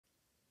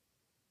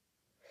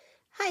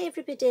Hi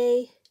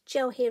everybody,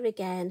 Jo here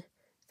again.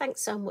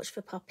 Thanks so much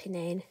for popping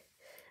in.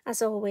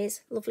 As always,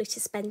 lovely to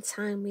spend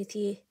time with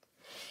you.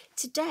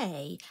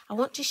 Today, I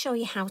want to show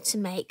you how to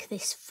make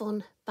this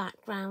fun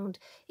background.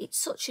 It's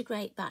such a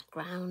great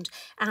background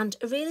and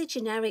a really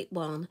generic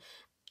one.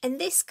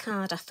 And this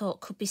card I thought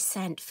could be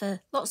sent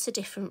for lots of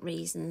different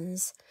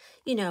reasons.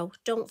 You know,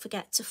 don't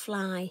forget to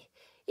fly.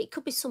 It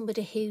could be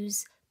somebody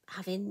who's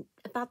having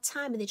a bad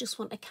time and they just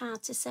want a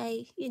card to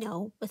say, you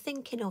know, we're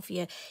thinking of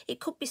you. It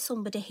could be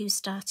somebody who's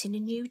starting a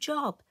new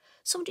job.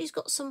 Somebody who's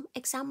got some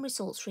exam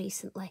results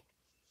recently.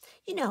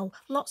 You know,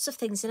 lots of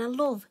things, and I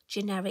love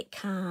generic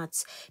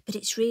cards, but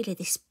it's really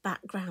this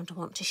background I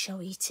want to show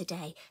you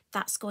today.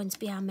 That's going to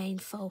be our main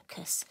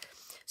focus.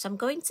 So I'm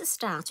going to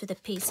start with a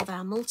piece of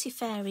our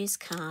multifarious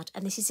card,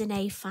 and this is an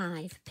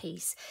A5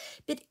 piece.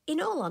 But in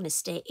all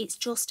honesty, it's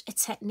just a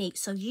technique,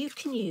 so you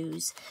can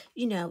use,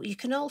 you know, you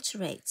can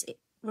alter it.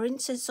 We're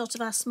into sort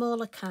of our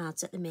smaller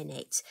cards at the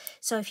minute.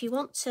 So if you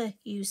want to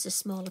use a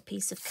smaller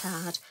piece of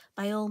card,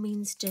 by all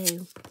means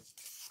do.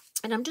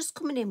 And I'm just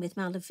coming in with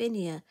my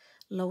Lavinia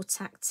low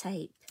tack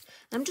tape.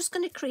 I'm just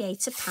going to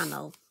create a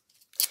panel.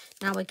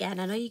 Now again,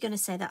 I know you're going to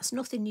say that's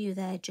nothing new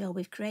there, Jo.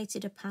 We've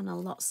created a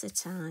panel lots of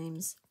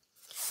times.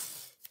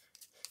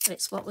 But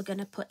it's what we're going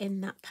to put in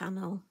that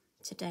panel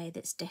today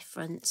that's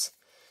different.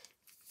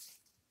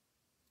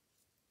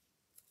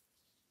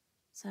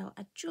 So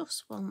I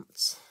just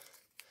want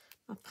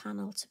my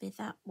panel to be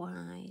that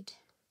wide.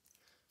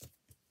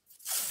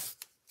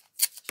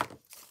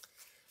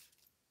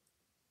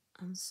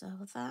 And so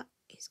that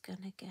is going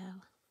to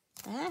go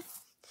there.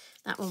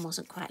 That one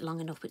wasn't quite long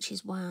enough, which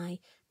is why,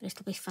 but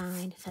it'll be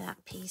fine for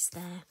that piece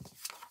there.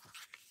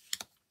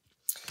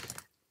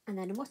 And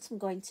then what I'm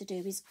going to do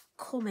is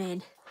come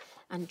in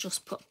and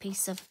just put a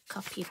piece of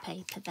copy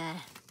paper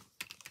there.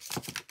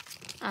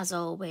 As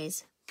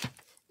always,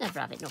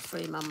 never have enough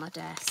room on my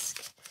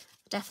desk.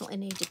 I definitely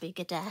need a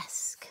bigger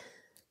desk.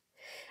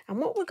 And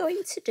what we're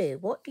going to do,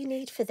 what you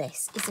need for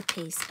this is a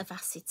piece of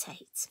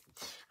acetate.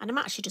 And I'm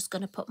actually just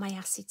going to put my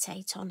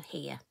acetate on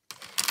here.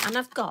 And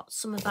I've got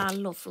some of our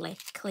lovely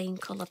clean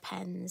colour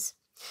pens.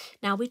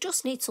 Now we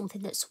just need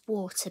something that's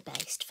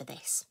water-based for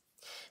this.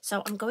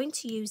 So I'm going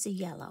to use a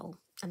yellow.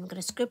 And I'm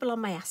going to scribble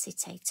on my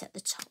acetate at the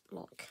top,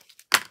 look.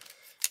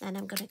 Then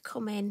I'm going to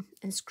come in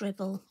and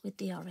scribble with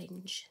the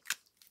orange.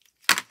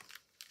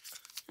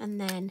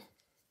 And then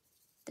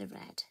the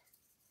red.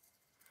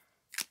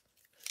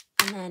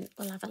 And then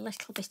we'll have a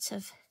little bit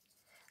of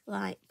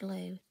light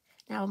blue.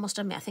 Now I must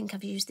admit, I think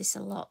I've used this a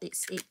lot.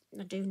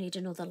 I do need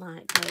another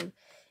light blue.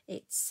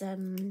 It's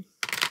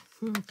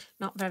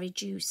not very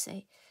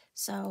juicy.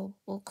 So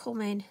we'll come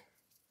in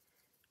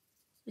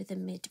with a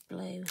mid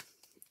blue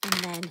and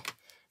then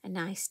a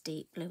nice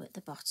deep blue at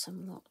the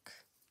bottom, look.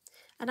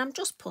 And I'm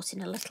just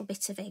putting a little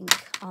bit of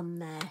ink on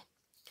there.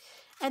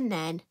 And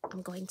then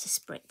I'm going to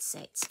spritz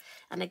it.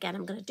 And again,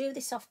 I'm going to do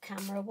this off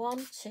camera.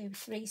 1, 2,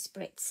 3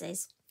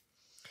 spritzes.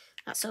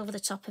 That's over the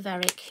top of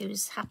Eric,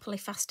 who's happily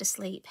fast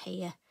asleep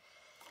here.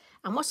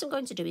 And what I'm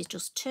going to do is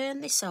just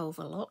turn this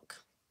over,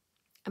 look,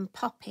 and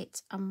pop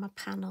it on my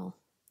panel.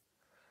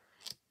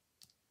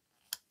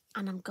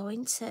 And I'm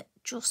going to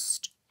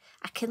just,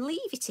 I can leave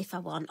it if I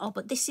want. Oh,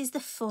 but this is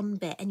the fun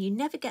bit, and you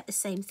never get the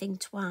same thing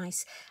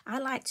twice. I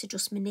like to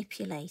just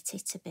manipulate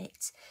it a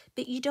bit,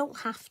 but you don't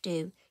have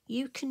to.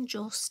 You can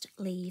just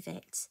leave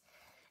it.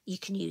 You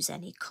can use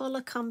any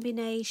colour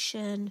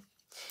combination.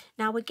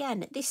 Now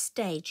again, at this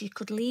stage, you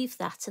could leave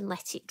that and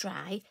let it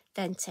dry,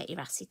 then take your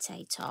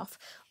acetate off.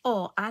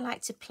 Or I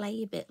like to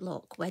play a bit,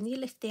 look, when you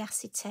lift the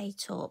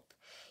acetate up,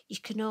 you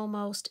can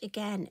almost,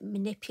 again,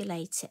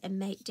 manipulate it and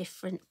make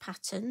different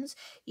patterns.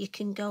 You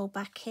can go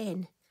back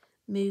in,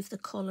 move the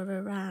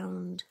colour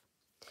around.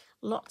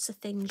 Lots of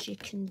things you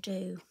can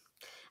do.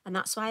 And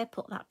that's why I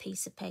put that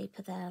piece of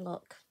paper there,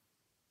 look.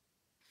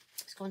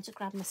 I was going to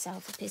grab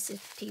myself a piece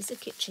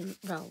of kitchen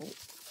roll.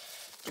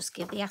 Just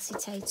give the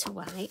acetate a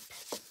wipe.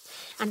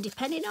 And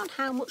depending on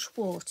how much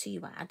water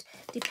you add,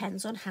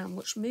 depends on how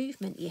much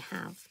movement you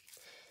have.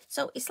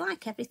 So it's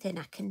like everything.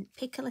 I can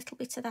pick a little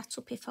bit of that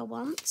up if I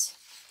want.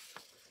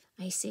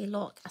 I see,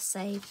 look, I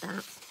saved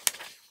that.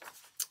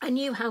 I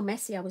knew how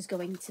messy I was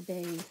going to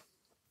be.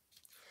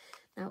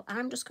 Now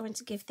I'm just going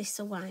to give this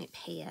a wipe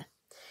here.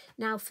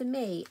 Now for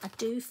me, I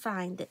do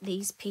find that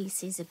these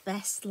pieces are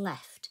best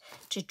left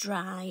to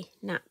dry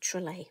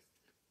naturally.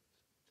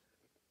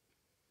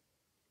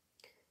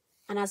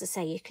 And as I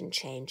say, you can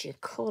change your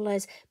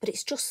colours, but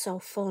it's just so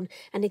fun.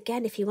 And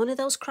again, if you're one of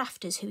those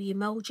crafters who your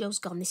mojo's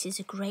gone, this is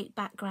a great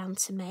background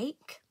to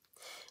make.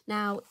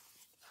 Now,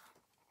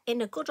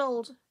 in a good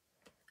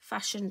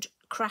old-fashioned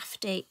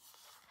crafty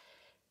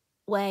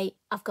way,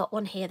 I've got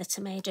one here that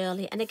I made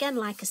earlier. And again,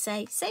 like I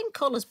say, same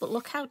colours, but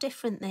look how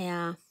different they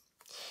are.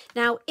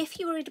 Now, if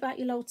you're worried about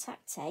your low-tack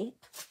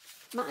tape,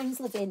 mine's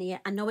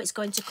Lavinia. I know it's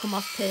going to come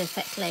off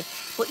perfectly,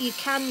 but you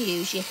can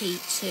use your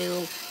heat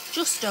tool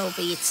just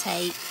over your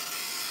tape.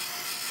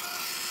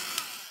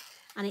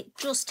 And it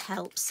just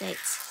helps it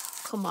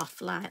come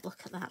off like, look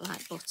at that,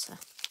 like butter.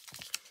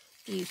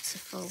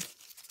 Beautiful.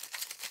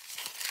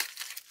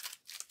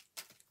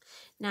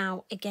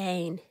 Now,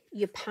 again,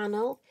 your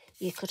panel,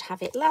 you could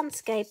have it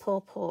landscape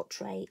or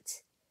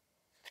portrait.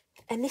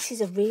 And this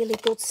is a really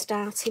good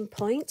starting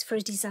point for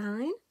a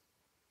design.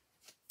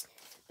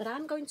 But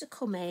I'm going to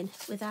come in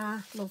with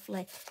our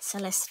lovely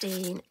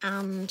Celestine,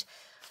 and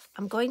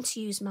I'm going to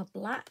use my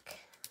black,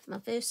 my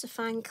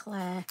VersaFine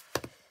Clair,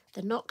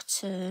 the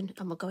Nocturne,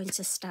 and we're going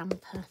to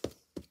stamp her.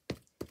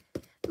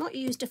 Not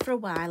used her for a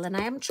while, and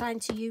I am trying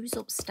to use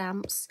up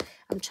stamps.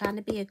 I'm trying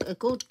to be a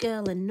good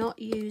girl and not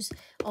use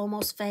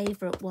almost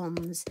favourite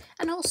ones,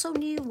 and also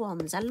new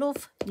ones. I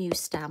love new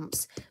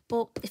stamps,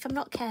 but if I'm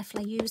not careful,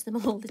 I use them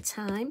all the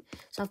time.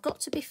 So I've got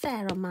to be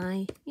fair on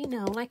my, you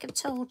know, like I've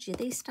told you,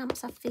 these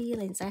stamps have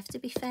feelings. I have to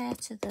be fair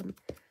to them,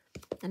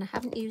 and I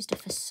haven't used her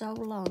for so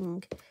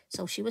long.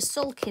 So she was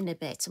sulking a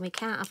bit, and we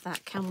can't have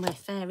that, can we?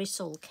 Fairy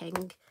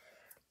sulking.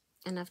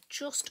 And I've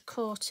just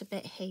caught a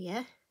bit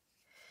here.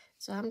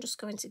 So I'm just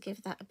going to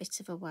give that a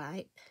bit of a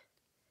wipe,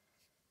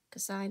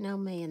 because I know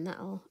me and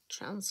that'll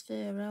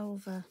transfer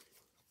over.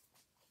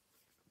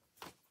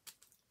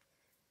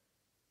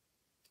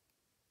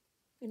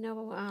 We know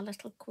what our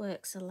little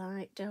quirks are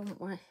like,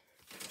 don't we?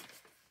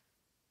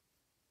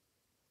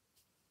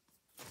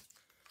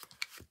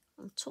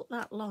 It took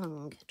that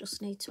long,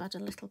 just need to add a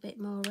little bit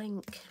more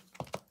ink.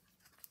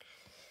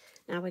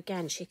 Now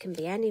again, she can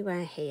be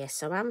anywhere here,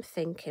 so I'm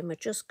thinking we're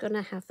just going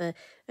to have a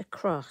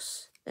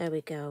cross. There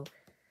we go.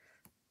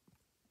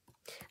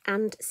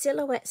 And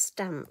silhouette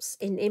stamps,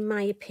 in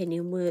my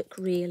opinion, work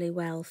really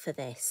well for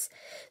this.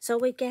 So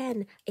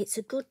again, it's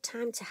a good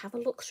time to have a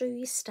look through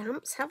your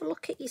stamps, have a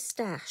look at your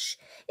stash.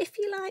 If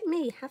you're like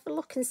me, have a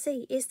look and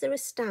see, is there a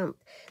stamp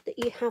that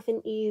you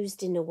haven't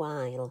used in a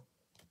while?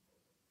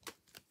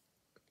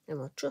 And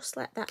we'll just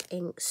let that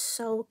ink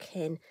soak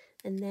in,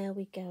 and there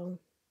we go.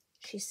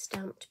 She's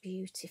stamped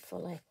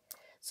beautifully.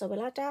 So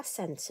we'll add our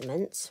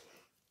sentiment.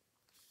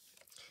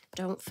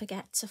 Don't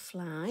forget to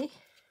fly.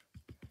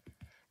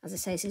 As I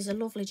say, this is a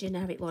lovely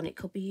generic one. It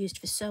could be used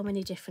for so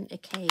many different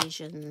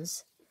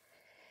occasions.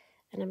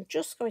 And I'm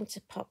just going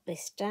to pop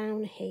this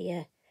down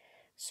here,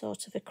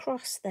 sort of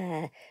across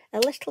there, a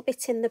little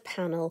bit in the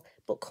panel,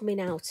 but coming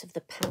out of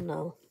the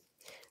panel.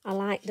 I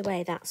like the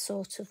way that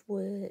sort of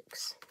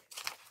works.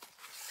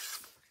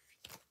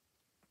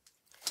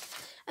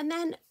 And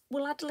then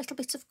we'll add a little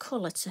bit of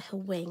colour to her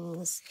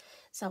wings.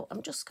 So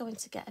I'm just going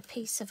to get a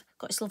piece of,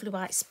 got this lovely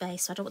white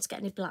space, so I don't want to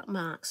get any black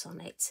marks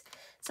on it.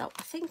 So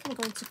I think I'm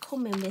going to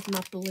come in with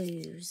my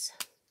blues.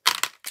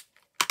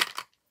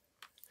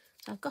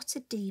 So I've got a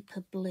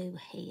deeper blue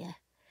here.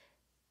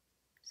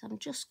 So I'm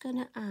just going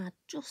to add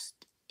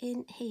just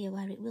in here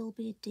where it will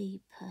be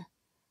deeper.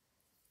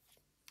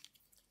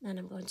 Then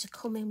I'm going to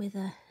come in with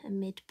a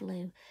mid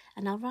blue,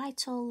 and I'll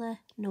write all the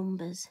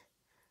numbers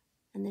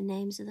and the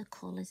names of the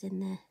colours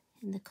in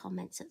the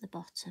comments at the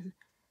bottom.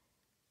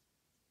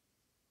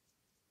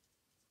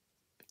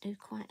 Do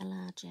quite a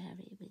large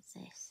area with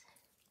this.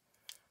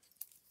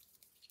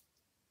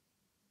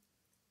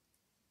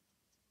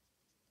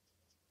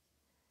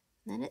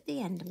 And then at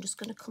the end, I'm just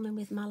going to come in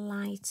with my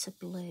lighter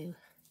blue.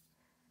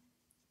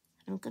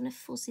 And I'm going to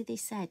fuzzy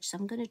this edge, so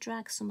I'm going to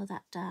drag some of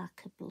that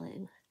darker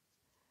blue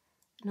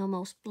and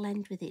almost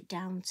blend with it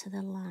down to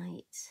the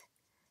light.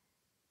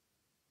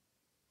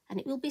 And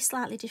it will be a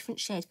slightly different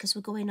shade because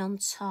we're going on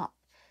top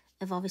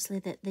of obviously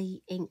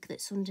the ink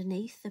that's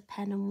underneath the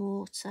pen and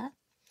water.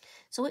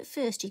 So at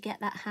first you get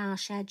that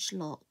harsh edge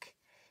look,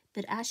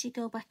 but as you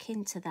go back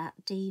into that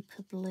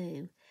deeper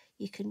blue,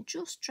 you can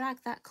just drag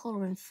that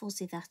colour and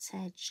fuzzy that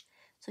edge.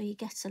 So you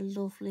get a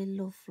lovely,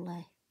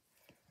 lovely.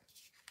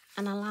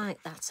 And I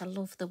like that, I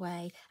love the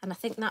way. And I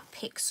think that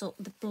picks up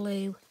the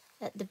blue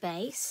at the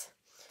base.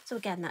 So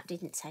again, that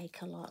didn't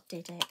take a lot,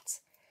 did it?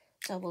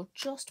 So we'll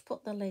just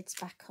put the lids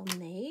back on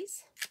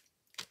these.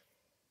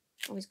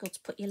 Always good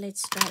to put your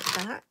lids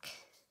straight back.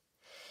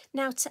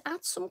 Now to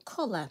add some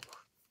colour,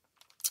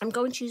 I'm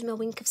going to use my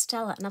Wink of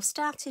Stella, and I've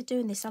started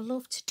doing this. I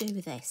love to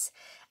do this.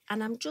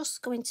 And I'm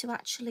just going to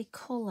actually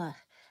colour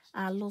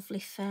our lovely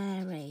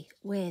fairy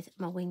with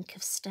my Wink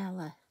of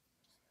Stella,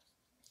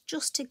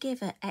 just to give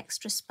her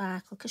extra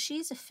sparkle, because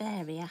she's a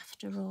fairy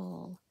after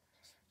all.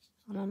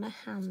 And on her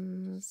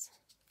hands,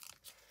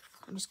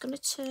 I'm just going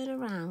to turn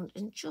around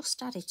and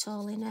just add it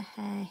all in her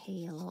hair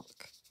here,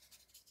 look.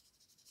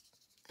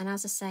 And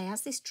as I say,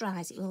 as this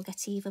dries, it will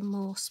get even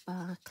more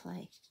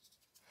sparkly.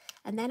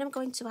 And then I'm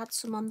going to add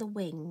some on the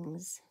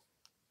wings.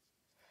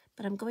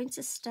 But I'm going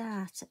to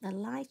start at the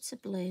lighter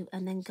blue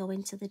and then go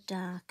into the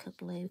darker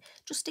blue,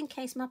 just in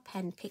case my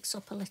pen picks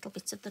up a little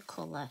bit of the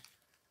colour.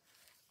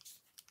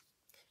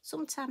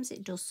 Sometimes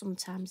it does,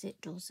 sometimes it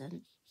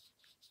doesn't.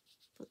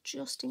 But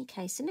just in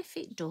case, and if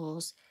it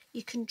does,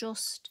 you can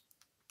just,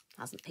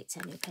 hasn't picked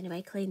any up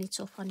anyway, clean it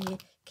up on your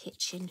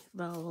kitchen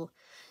roll.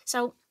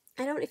 So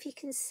I don't know if you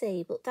can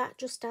see, but that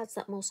just adds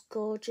that most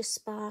gorgeous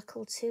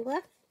sparkle to her.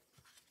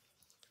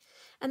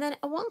 And then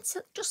I want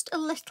just a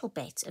little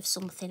bit of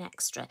something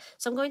extra.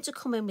 So I'm going to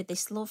come in with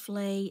this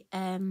lovely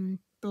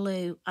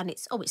blue, and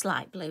it's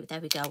light blue,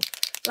 there we go.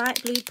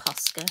 Light blue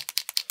Posca.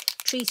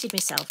 Treated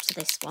myself to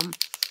this one.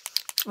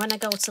 when I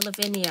go to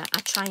Lavinia, I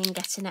try and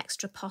get an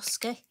extra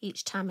posca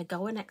each time I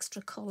go, an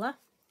extra colour.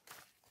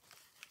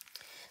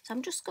 So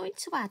I'm just going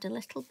to add a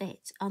little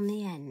bit on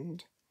the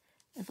end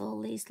of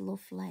all these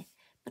lovely,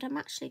 but I'm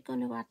actually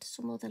going to add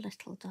some other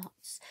little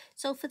dots.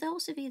 So for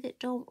those of you that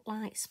don't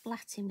like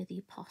splatting with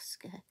your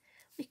posca,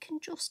 we can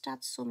just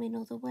add some in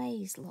other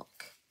ways,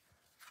 look.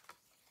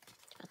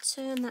 If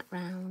I turn that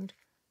round,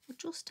 we'll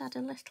just add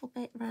a little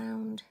bit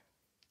round,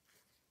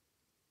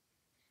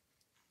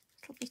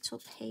 a little bit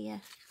up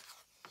here.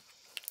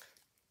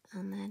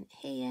 And then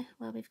here,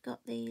 where we've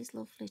got these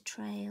lovely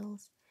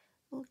trails,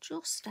 we'll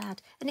just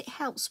add, and it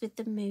helps with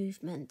the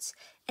movement.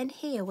 And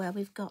here where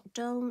we've got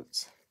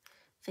don't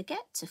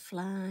forget to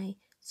fly,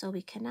 so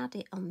we can add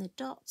it on the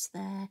dots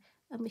there,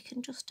 and we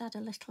can just add a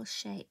little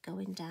shape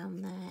going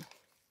down there.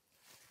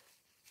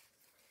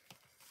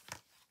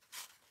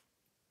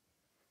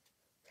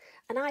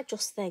 And I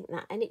just think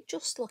that, and it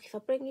just, look, if I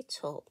bring it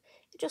up,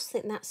 I just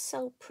think that's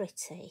so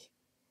pretty.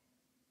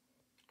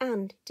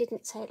 And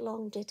didn't take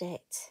long, did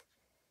it?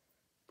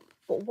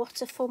 But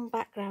what a fun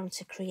background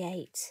to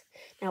create.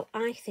 Now,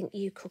 I think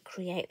you could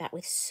create that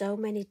with so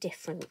many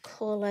different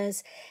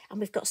colours, and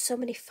we've got so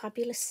many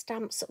fabulous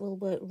stamps that will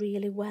work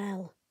really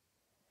well.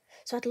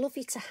 So I'd love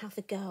you to have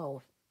a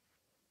go.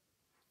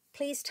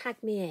 Please tag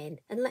me in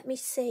and let me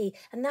see,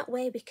 and that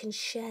way we can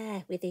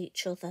share with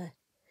each other.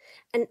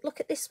 And look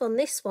at this one,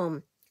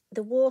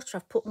 the water,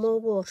 I've put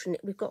more water in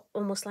it. We've got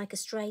almost like a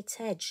straight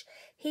edge.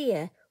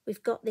 Here,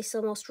 we've got this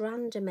almost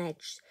random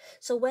edge.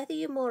 So whether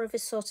you're more of a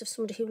sort of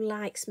somebody who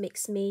likes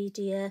mixed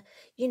media,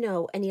 you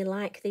know, and you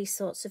like these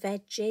sorts of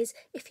edges,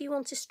 if you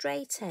want a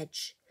straight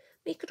edge,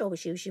 you could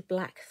always use your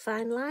black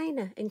fine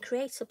liner and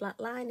create a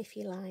black line if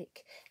you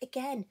like.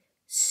 Again,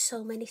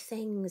 so many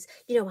things.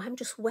 You know, I'm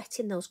just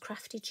wetting those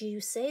crafty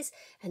juices,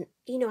 and,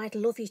 you know, I'd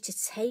love you to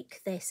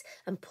take this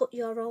and put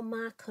your own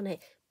mark on it.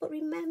 But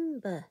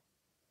remember,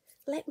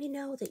 let me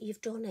know that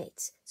you've done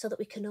it so that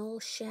we can all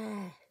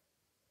share.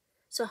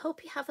 So I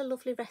hope you have a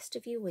lovely rest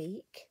of your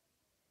week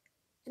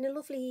and a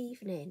lovely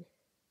evening.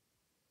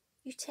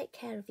 You take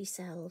care of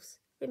yourselves.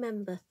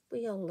 Remember,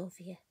 we all love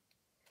you.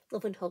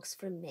 Love and hugs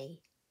from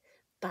me.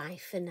 Bye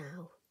for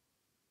now.